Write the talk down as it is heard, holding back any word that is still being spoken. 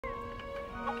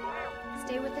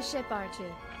Stay with the ship, Archie.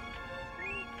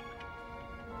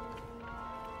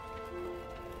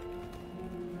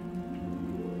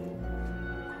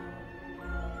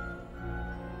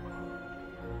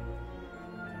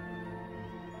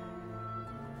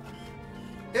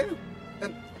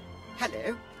 Oh,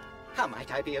 hello. How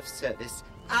might I be of service?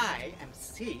 I am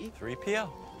C. 3PO.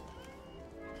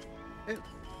 Oh,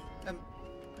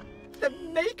 the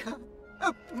Maker.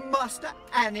 Oh, Master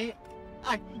Annie.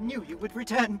 I knew you would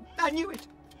return. I knew it.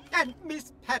 And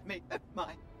Miss Padme. Oh,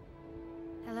 my.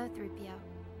 Hello, 3PO.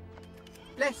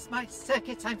 Bless my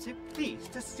circuits. I'm so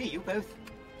pleased to see you both.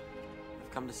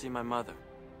 I've come to see my mother.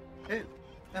 Oh,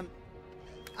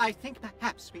 I think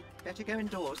perhaps we'd better go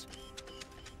indoors.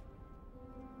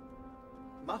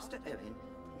 Master Owen,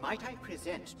 might I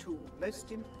present two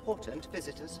most important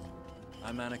visitors?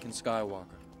 I'm Anakin Skywalker.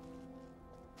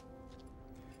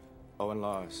 Owen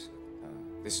Lars.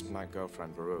 This is my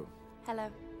girlfriend, Beru. Hello.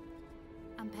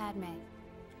 I'm Padme.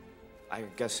 I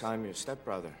guess I'm your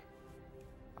stepbrother.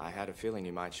 I had a feeling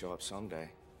you might show up someday.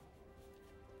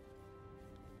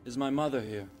 Is my mother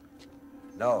here?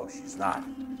 No, she's not.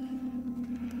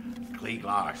 Cleet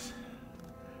Lars.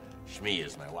 Shmi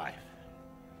is my wife.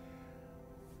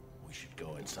 We should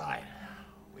go inside.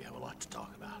 We have a lot to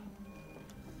talk about.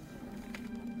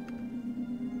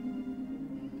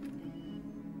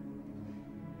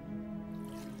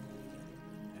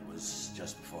 It was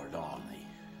just before dawn. They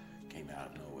came out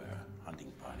of nowhere, a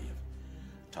hunting party of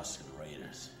Tusken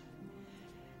Raiders.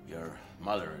 Your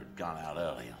mother had gone out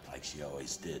early, like she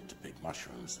always did, to pick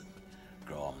mushrooms that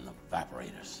grow on the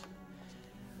evaporators.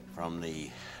 From the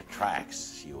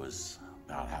tracks, she was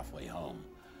about halfway home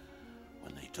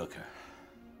when they took her.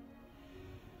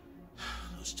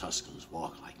 Those Tuskens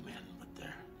walk like men, but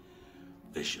they're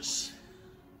vicious,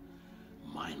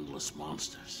 mindless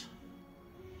monsters.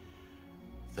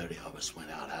 30 of us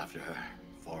went out after her.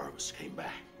 4 of us came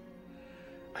back.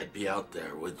 I'd be out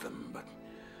there with them, but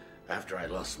after I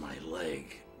lost my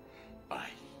leg, I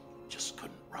just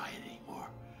couldn't ride anymore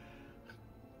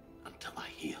until I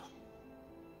heal.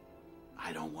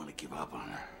 I don't want to give up on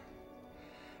her,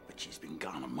 but she's been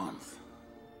gone a month.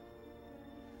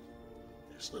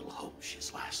 There's little hope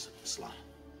she's lasted this long.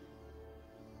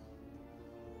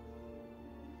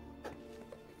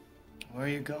 Where are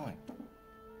you going?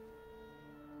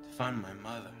 To find my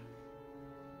mother.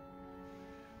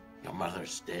 Your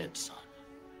mother's dead, son.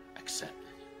 Accept it.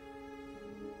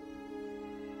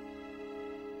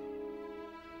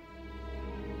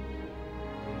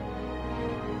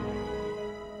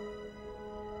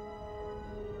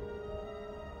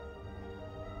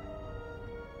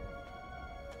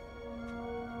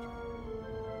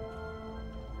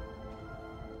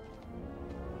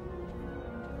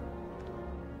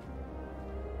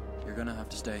 You're gonna have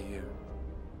to stay here.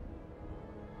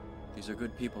 These are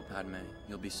good people, Padme.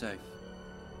 You'll be safe.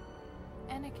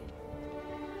 Anakin.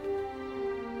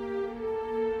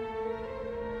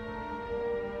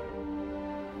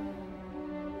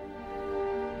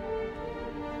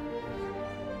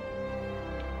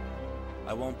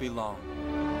 I won't be long.